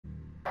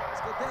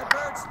Get that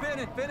bird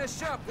spinning.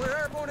 Finish up. We're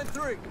airborne in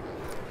 3.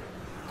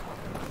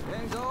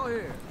 Gang's all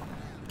here.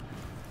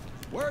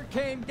 Word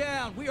came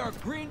down. We are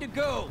green to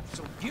go.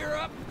 So gear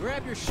up,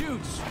 grab your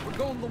chutes. We're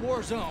going to the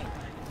war zone.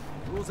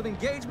 Rules of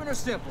engagement are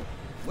simple.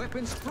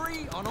 Weapons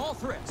free on all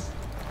threats.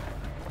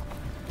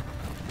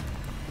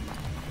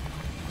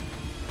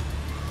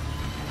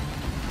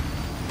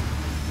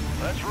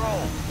 Let's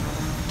roll.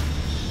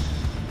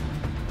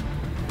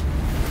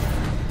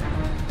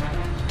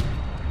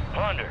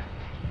 Plunder.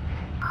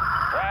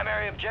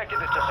 Primary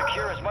objective is to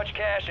secure as much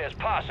cash as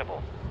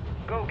possible.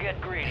 Go get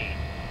greedy.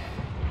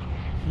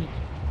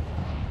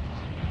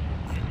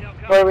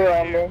 Where are we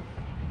landing?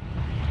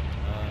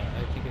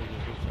 I think I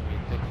just took so many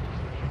pictures.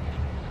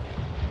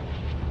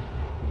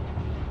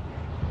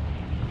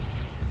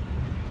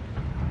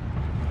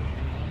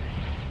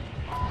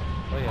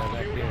 Oh yeah,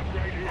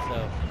 back here. So.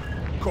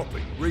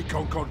 Copy.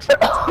 Recon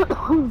contract.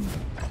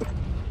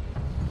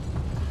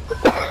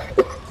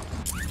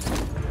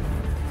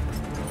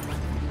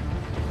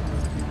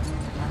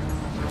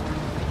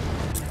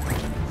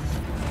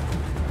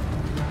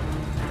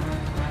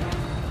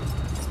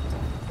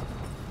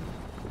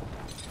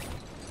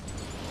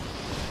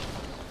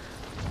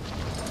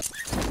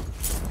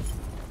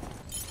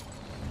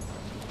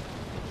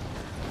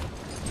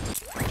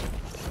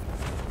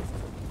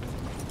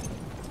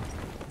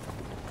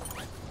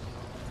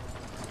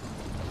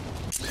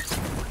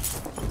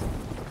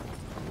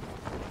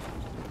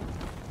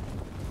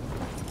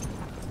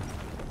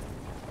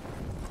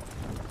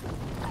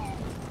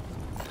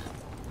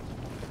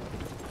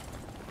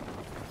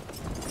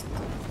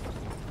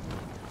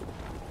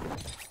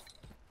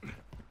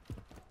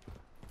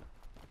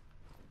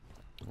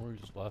 I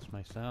just lost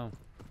my sound.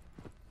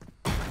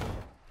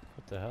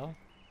 What the hell?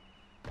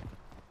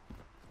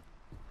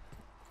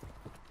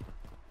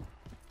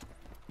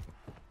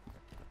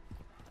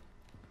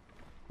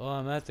 Well,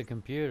 I'm at the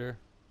computer.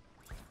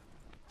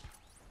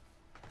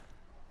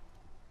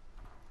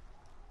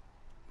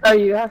 Oh,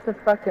 you have to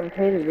fucking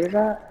pay to do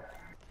that?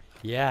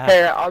 Yeah.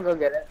 Here, I'll go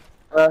get it.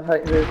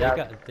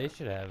 They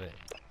should have it.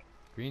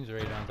 Green's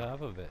right on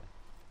top of it.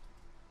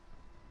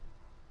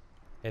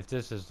 If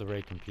this is the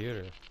right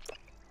computer.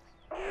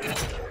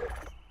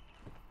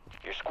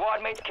 Your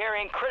squad mates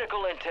carrying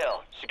critical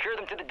intel. Secure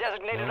them to the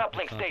designated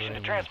uplink station to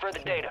transfer the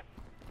data.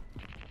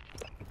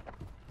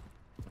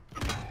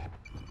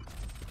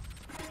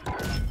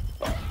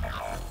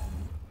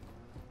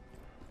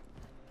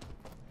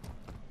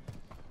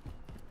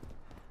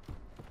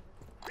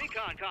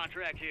 Recon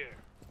contract here.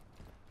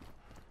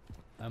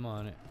 I'm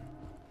on it.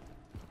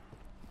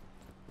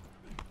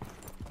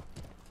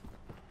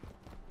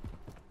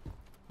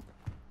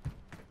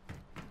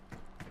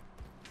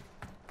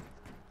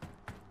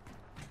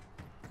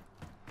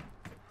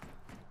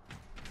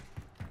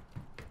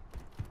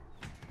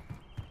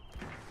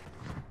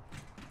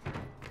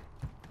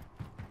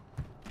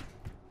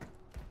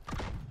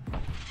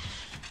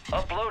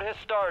 Upload has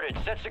started.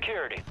 Set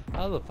security.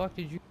 How the fuck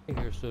did you get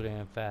here so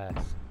damn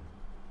fast?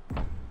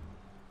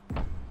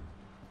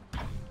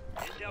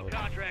 Intel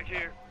contract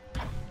here.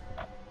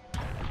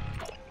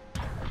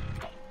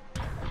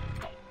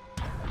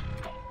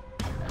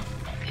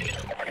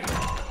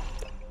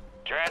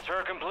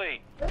 Transfer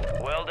complete.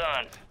 Well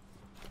done.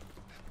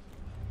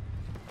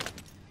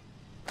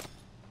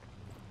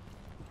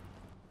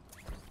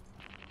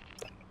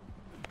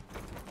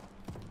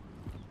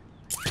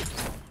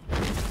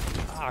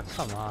 Ah,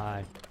 come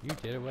on. You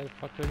did it. Why the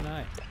fuck couldn't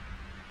I?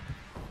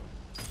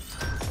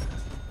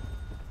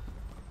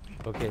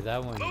 Okay,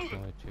 that one is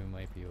going to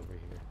might be over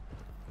here.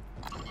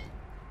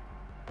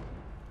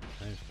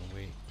 I'm just gonna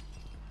wait.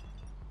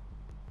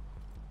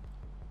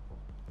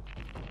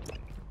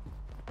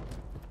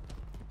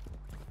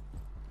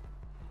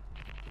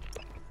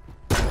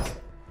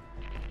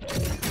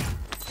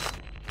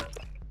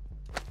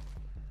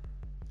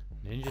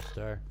 Ninja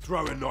star.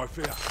 Throwing knife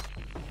here.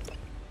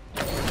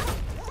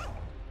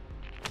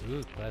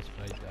 Ooh,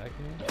 classified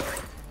document.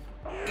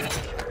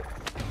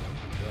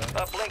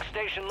 Uplink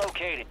station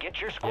located. Get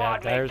your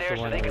squad mate there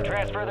so they can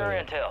transfer their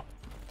intel.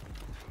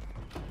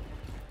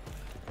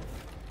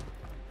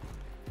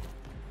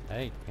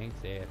 Hey,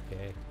 Pink's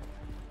AFK.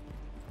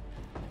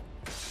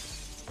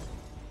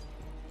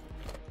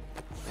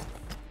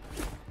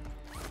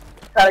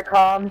 Gotta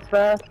comms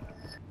first.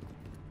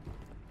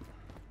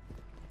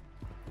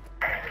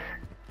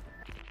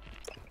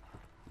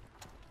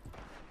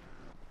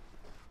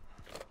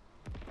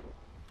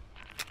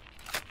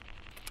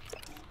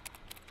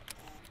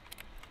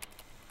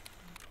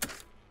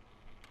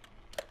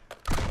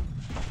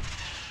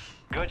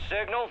 Good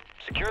signal.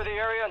 Secure the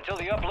area until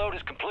the upload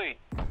is complete.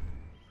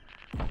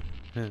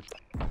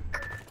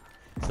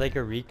 It's like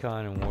a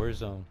recon in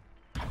Warzone.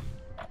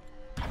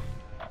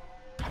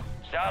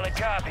 Solid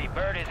copy.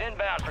 Bird is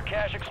inbound for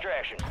cash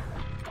extraction.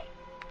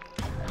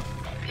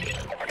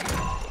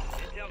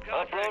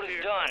 Upload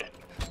is done.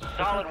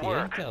 Solid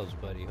work. Intels,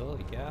 buddy.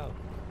 Holy cow.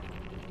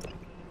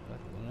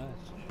 Fucking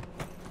nuts.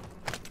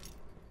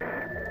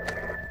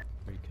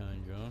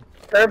 Recon drone.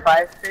 there a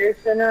buy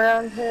station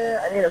around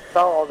here? I need to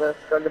sell all this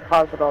or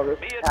deposit all this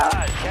Be cash.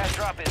 advised, cash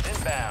drop is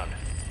inbound.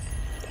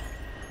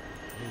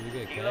 Hey, we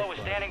got Kilo cash is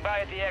box. standing by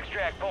at the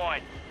extract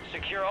point.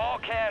 Secure all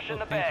cash in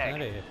the Tank's bag.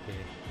 not AFK.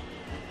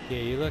 Yeah,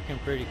 you're looking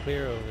pretty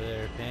clear over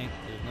there, Tank.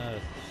 There's not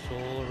a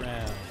soul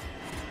around.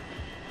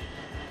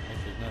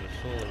 Actually, there's not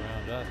a soul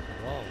around us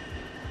at all.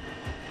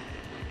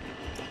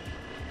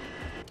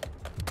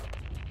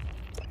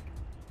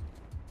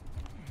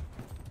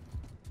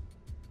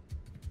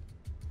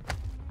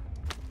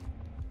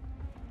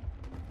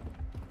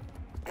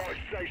 Buy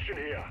station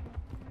here.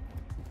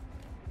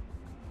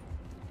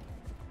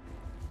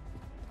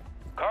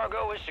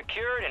 Cargo is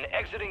secured and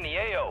exiting the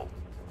AO.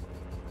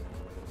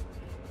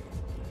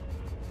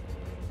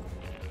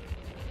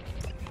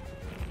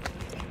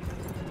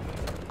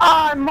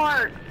 Ah, I'm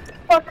marked.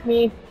 Fuck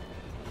me.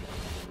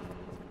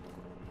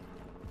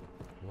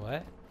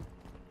 What?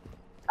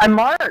 I'm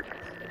marked.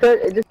 So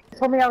it just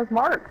told me I was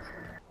marked.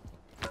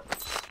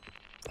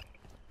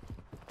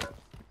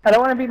 I don't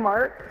want to be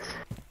marked.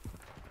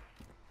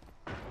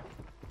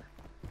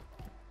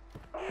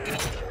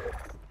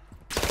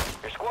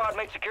 Your squad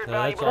mate secured So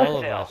that's valuable all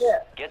of intel. us. Yeah.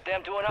 Get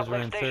them to an 'Cause we're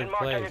uplink in station third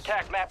marked on your place.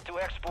 TAC map to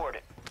export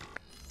it.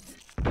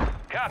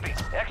 Copy.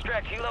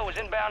 Extract Kilo is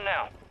inbound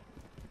now.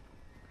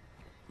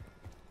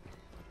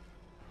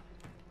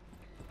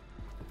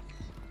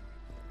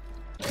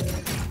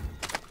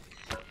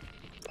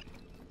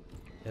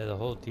 Yeah, the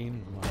whole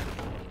team's marked.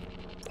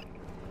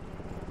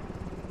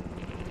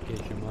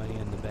 Get your money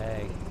in the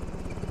bag.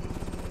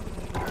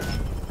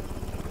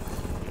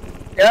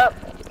 Yep.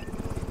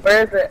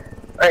 Where is it?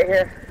 Right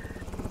here.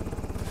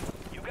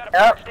 You got a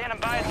Yep. bird standing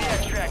by at the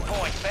extract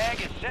point.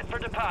 Bag is set for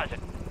deposit.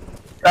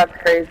 That's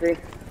crazy.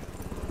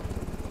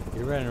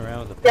 You're running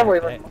around with a Yeah, fat we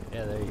back. were-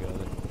 Yeah, there you go.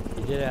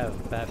 You did have a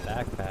fat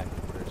backpack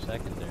for a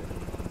second there.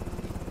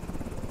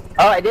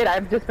 Oh, I did.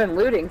 I've just been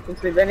looting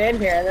since we've been in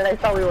here, and then I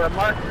saw we were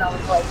marked, and I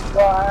was like,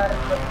 what?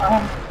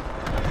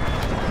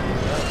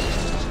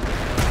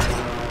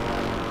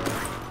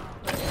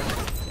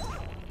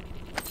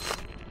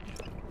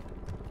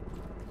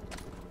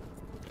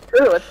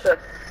 Ooh, what's this?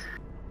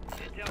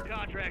 Intel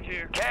contract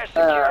here. Cash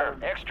secure.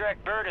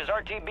 Extract bird is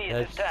RTB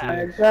at this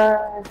That's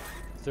time.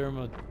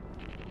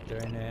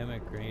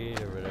 Thermodynamic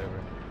grenade or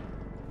whatever.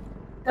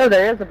 Oh,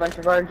 there is a bunch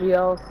of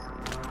RGLs.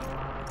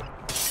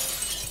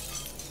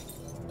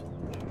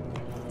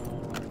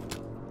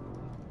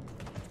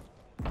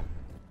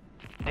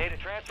 Data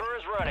transfer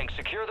is running.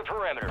 Secure the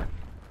perimeter.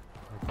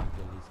 I can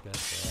kill these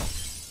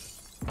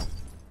guys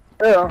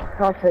Oh,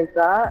 I'll take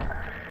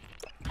that.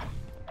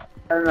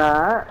 And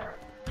that.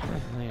 for that.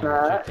 I'm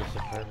gonna check this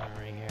apartment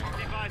right here.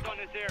 Keep eyes on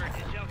this area.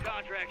 Intel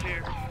contract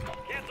here.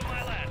 Cancel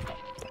my last.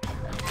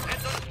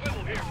 Heads on the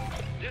swivel here.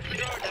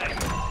 Disregard that.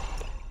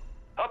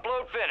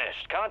 Upload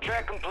finished.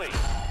 Contract complete.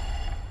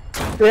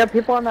 Do we have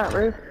people on that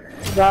roof?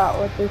 Is that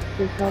what this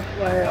is?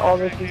 Why all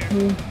this is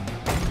me?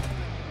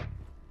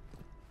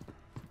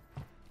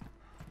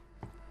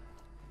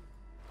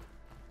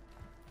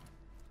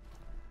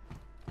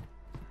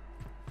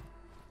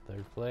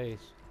 Third place.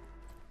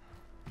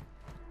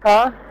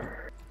 Huh?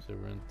 So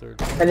we're in third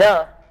place. I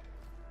know.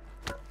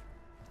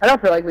 I don't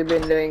feel like we've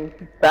been doing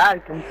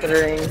bad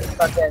considering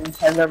fucking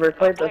I've never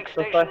played this Uplink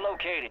before. station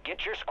located.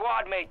 Get your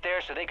squad mate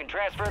there so they can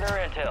transfer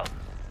their intel.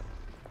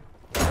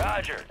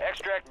 Roger.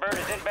 Extract bird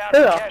is inbound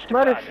for Ooh, cash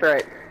motor deposit.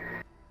 strike.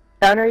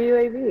 Counter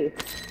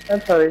UAV.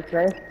 That's always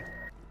nice.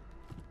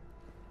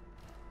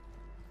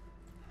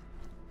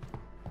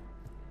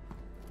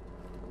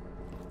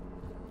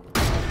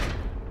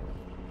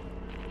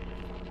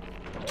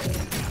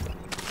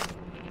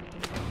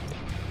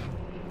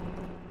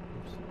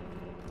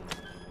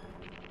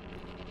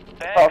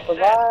 Bag Also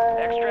set. bye.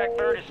 Extract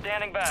bird is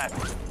standing by.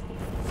 Look at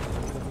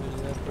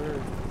that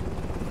bird.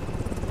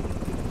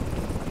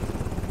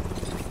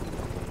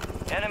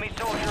 Enemy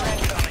soldier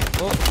incoming.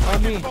 Oh,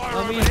 on me! Fire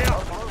On over me! here.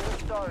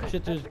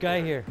 Shit, there's a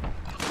guy here.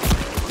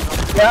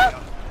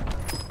 Yep.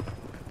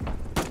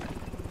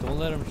 Don't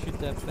let him shoot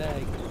that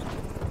bag.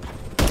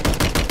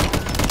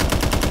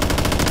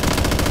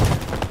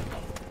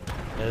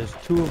 Yeah, there's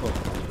two of them.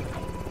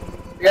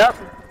 Yep.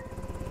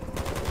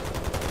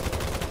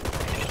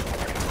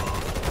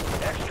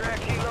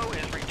 Extract Hilo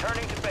is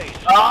returning to base.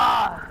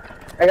 Ah!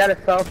 I got a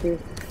selfie.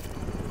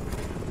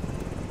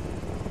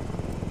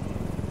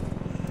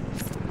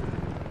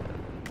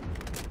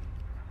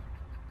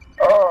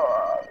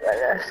 Oh,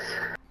 goodness.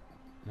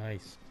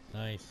 Nice,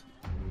 nice.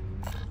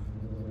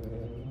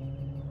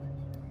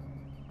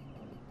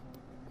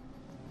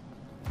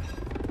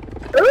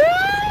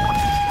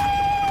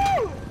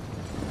 Woo!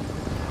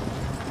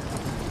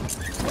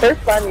 They're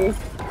funny.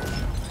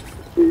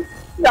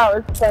 That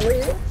was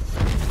funny.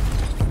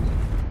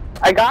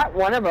 I got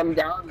one of them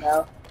down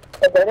though,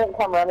 but they didn't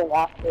come running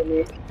after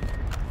me.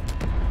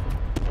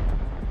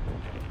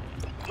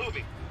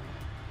 Moving.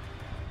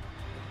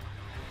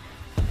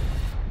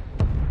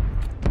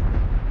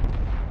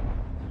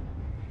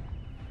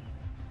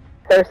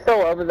 They're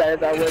still over there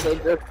though, where they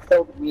just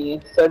killed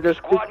me, so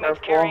just be Squad mates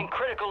carrying careful.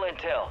 critical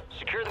intel.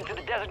 Secure them to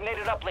the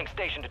designated uplink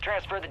station to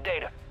transfer the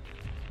data.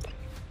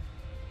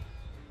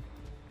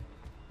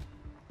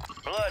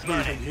 Blood money.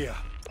 Moving here.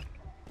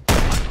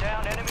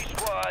 Down enemy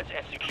squads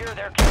and secure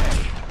their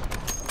cash.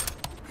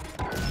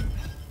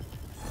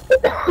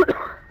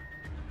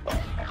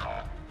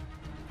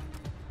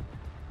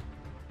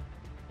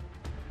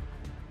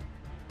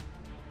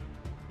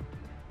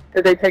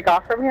 Did they take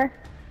off from here?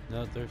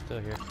 No, they're still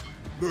here.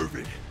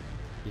 Moving.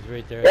 He's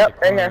right there Yep, at the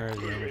right corner here.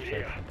 of the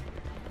intersection.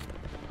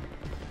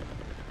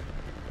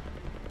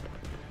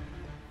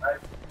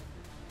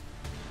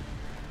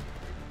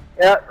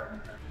 Yep.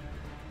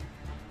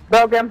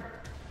 Broke him.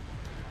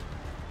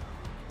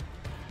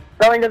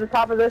 Going to the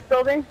top of this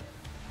building?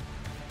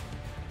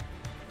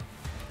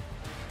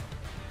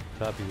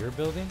 Top of your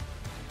building?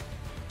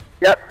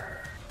 Yep.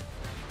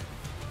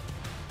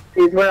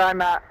 He's where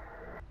I'm at.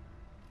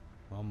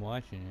 I'm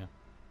watching you.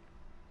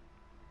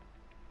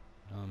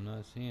 No, I'm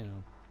not seeing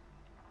him.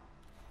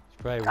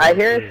 He's probably I waiting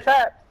hear for his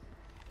steps.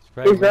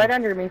 probably He's right waiting,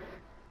 under me.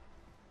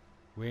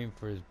 waiting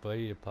for his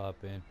buddy to pop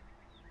in.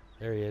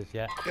 There he is,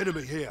 yeah.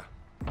 Enemy here.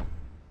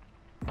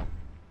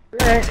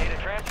 Alright. Data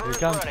transfer Here is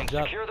comes, running. he's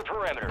up. Secure the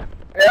perimeter.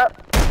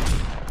 Yep.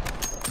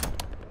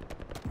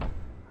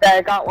 Okay,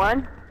 I got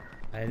one.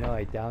 I know,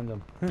 I downed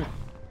him.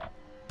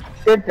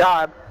 Good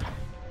job.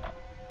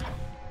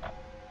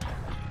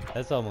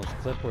 That's almost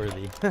clip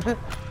worthy.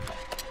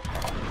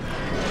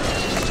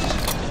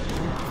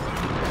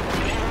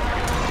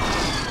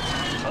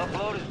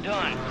 Upload is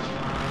done.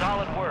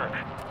 Solid work.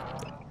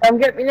 Come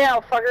get me now,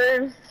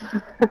 fuckers.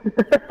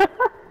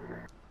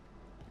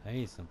 I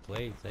need some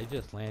plates. I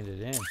just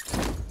landed in.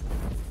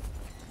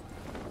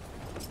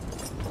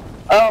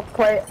 Oh,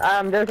 wait,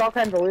 there's all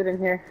kinds of loot in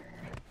here.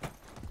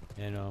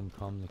 I know, I'm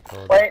calm the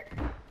cold. Wait.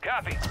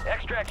 Copy.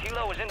 Extract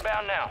helo is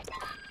inbound now.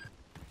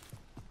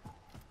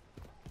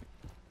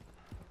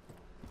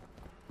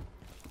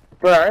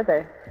 Where are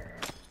they?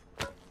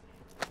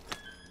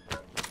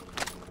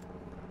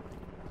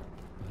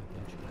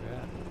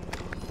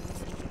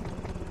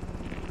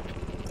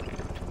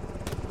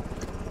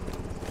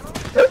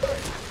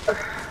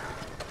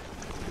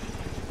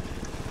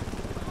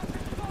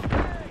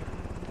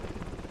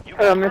 You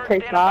I'm gonna got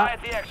take standing by that.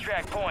 at the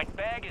extract point.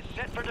 Bag is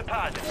set for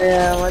deposit.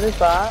 Yeah, what is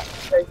that?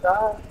 Take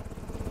that.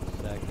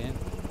 Second.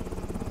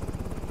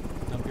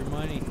 Dump your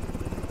money.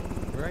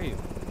 Where are you?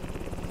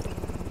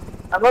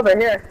 I'm over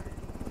here.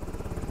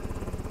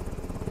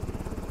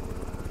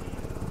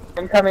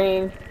 I'm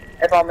coming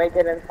if I'll make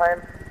it in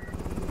time.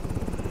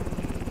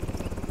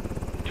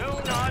 Do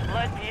not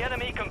let the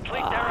enemy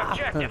complete their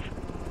objective.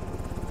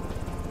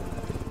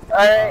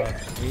 Alright.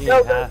 We Go,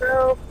 need go,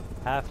 go.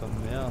 half a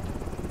mil.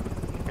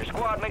 Your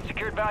squad mates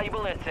secured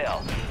valuable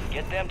intel.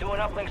 Get them to an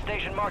uplink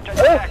station marked on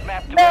Oh, your attack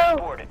map to no.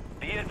 export it.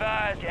 Be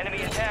advised,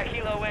 enemy attack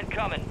helo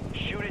incoming.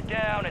 Shoot it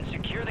down and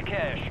secure the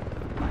cache.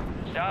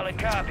 Solid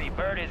copy.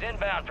 Bird is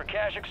inbound for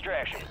cache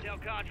extraction.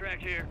 Intel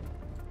contract here.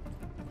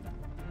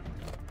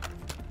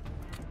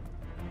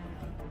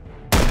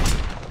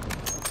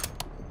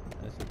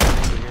 That's a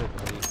over here,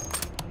 buddy.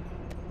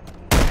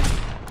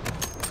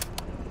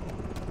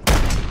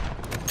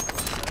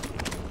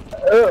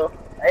 Ooh,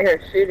 I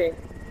hear shooting.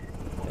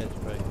 That's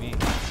probably me.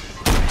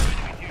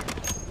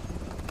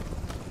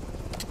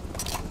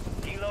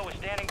 Helo is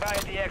standing by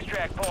at the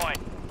extract point.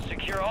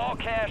 Secure all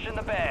cache in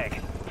the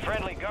bag.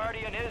 Friendly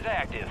Guardian is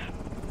active.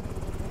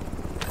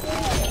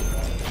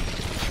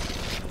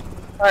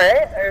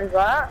 Alright, there's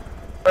that.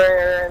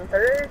 We're in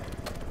third.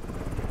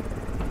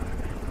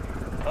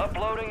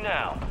 Uploading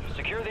now.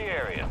 Secure the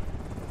area.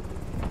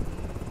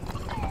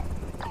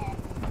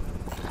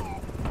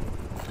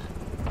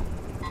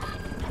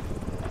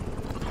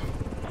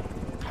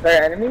 There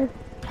are enemies?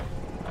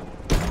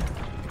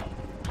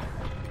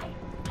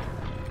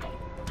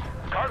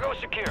 Cargo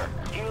secure.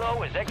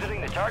 Helo is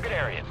exiting the target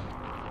area.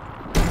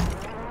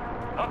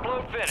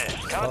 Upload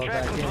finished.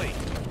 Contract back in.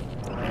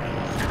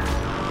 complete.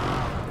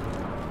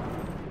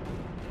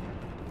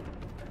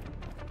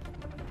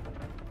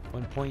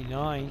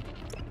 $1.9.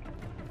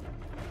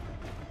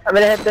 I'm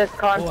gonna hit this Oh,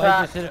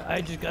 contract.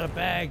 I just got a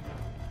bag.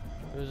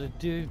 There's a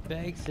dude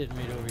bag sitting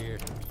right over here.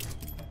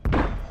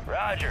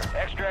 Roger.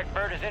 Extract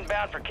bird is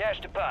inbound for cash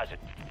deposit.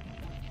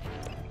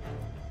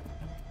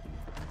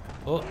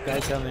 Oh, guy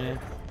coming in.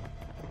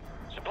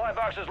 Supply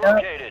box is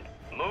located.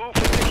 Move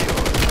to secure.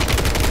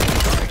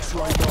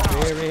 Right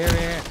here, right here, right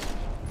here.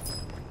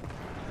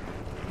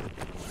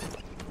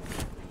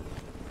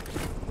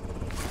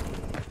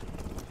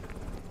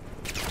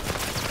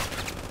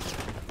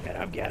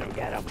 Get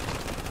him.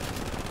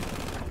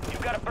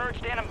 You've got a bird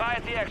standing by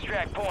at the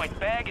extract point.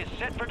 Bag is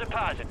set for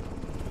deposit.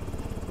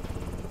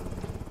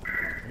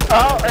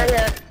 Oh, right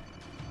here.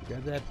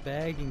 Grab that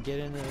bag and get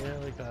into the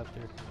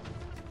helicopter.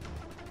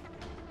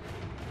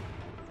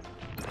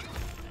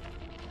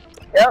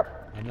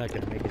 Yep. I'm not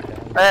gonna make it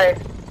down. Alright.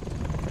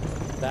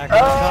 Back on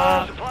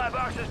top. Supply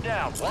box is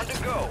down. One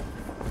to go.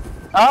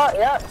 Oh,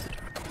 yep.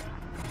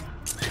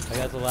 I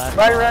got the last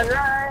Run, one. run,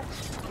 run.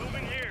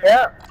 Moving here.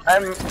 Yeah,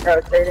 I'm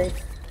rotating.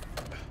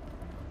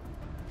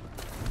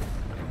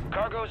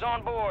 Cargo's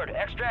on board.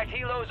 Extract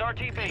helos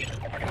RTB.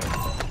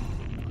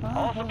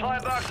 All supply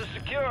boxes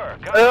secure.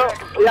 Oh, Contract we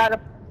complete.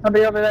 got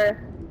somebody over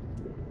there.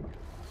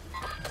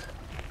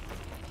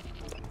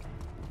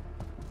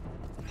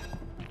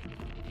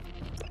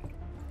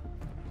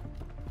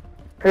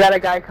 We got a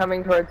guy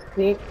coming towards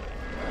Pete.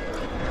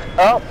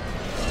 Oh.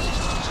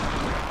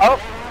 Oh.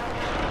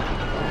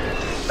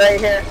 Right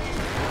here.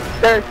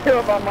 There's two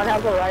of them. One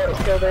has a riot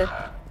shoulder.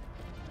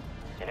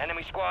 An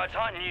enemy squad's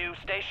hunting you.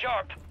 Stay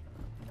sharp.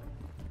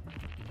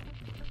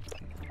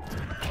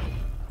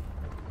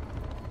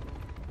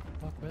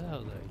 Fuck, where the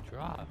hell did I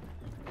drop?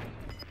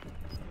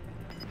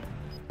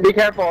 Be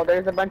careful.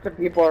 There's a bunch of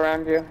people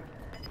around you.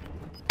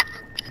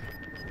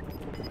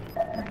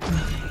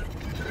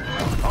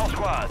 All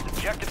squads,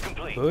 objective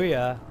complete.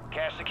 Booyah.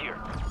 Cash secure.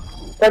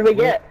 What did we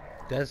get?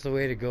 That's the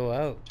way to go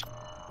out.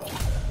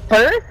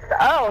 First?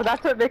 Oh,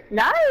 that's what makes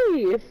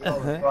nice.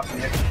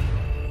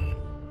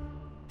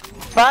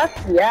 Fuck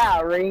yeah,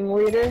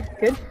 ringleader.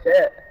 Good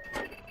shit.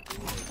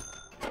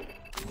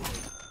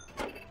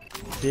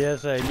 See,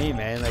 that's what I mean,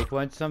 man. Like,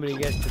 once somebody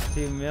gets to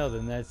 2 mil,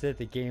 then that's it.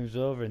 The game's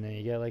over, and then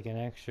you get like an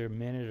extra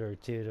minute or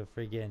two to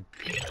friggin'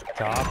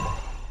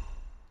 top.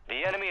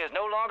 The enemy is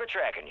no longer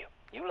tracking you.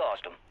 You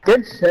lost them.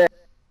 Good shit.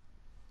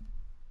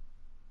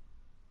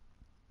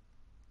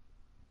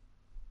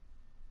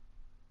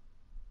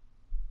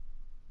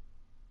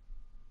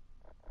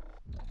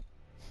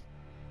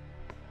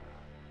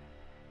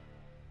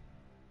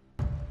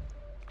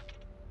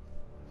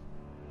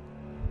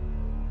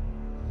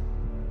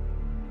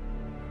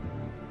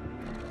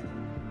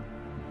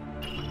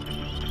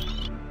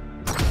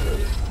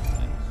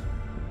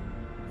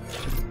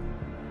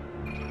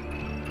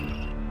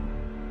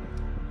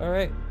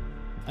 Alright,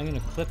 I'm gonna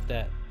clip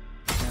that.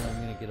 And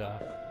I'm gonna get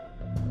off.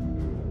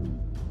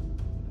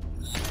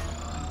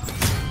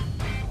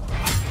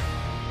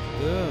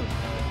 Boom!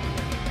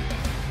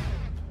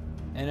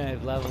 And I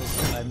have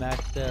levels, I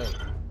maxed out.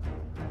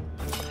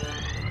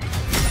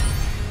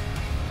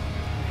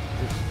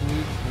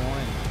 Prestige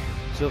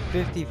 1. So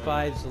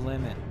 55's the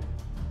limit.